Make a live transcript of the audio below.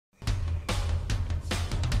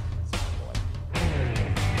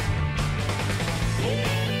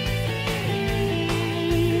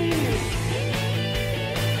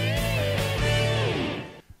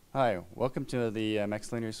Hi, welcome to the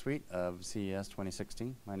MaxLinear suite of CES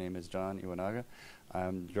 2016. My name is Jon Iwanaga.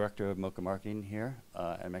 I'm Director of MoCA Marketing here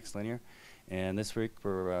at MaxLinear. And this week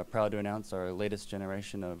we're proud to announce our latest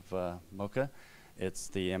generation of MoCA. It's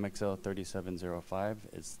the MXL3705.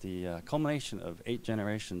 It's the culmination of 8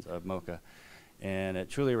 generations of MoCA. And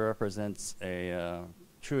it truly represents a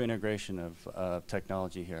true integration of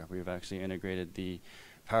technology here. We've actually integrated the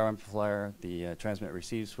power amplifier, the transmit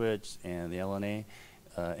receive switch, and the LNA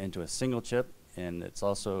into a single chip, and it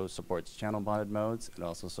also supports channel bonded modes. It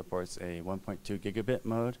also supports a 1.2 gigabit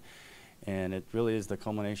mode, and it really is the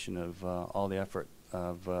culmination of all the effort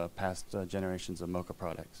of past generations of MoCA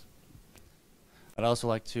products. I'd also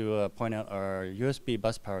like to point out our USB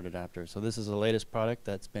bus powered adapter. So this is the latest product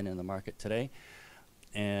that's been in the market today,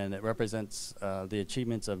 and it represents the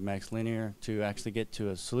achievements of MaxLinear to actually get to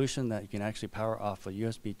a solution that you can actually power off a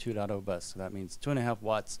USB 2.0 bus. So that means 2.5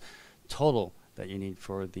 watts total that you need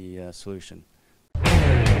for the solution.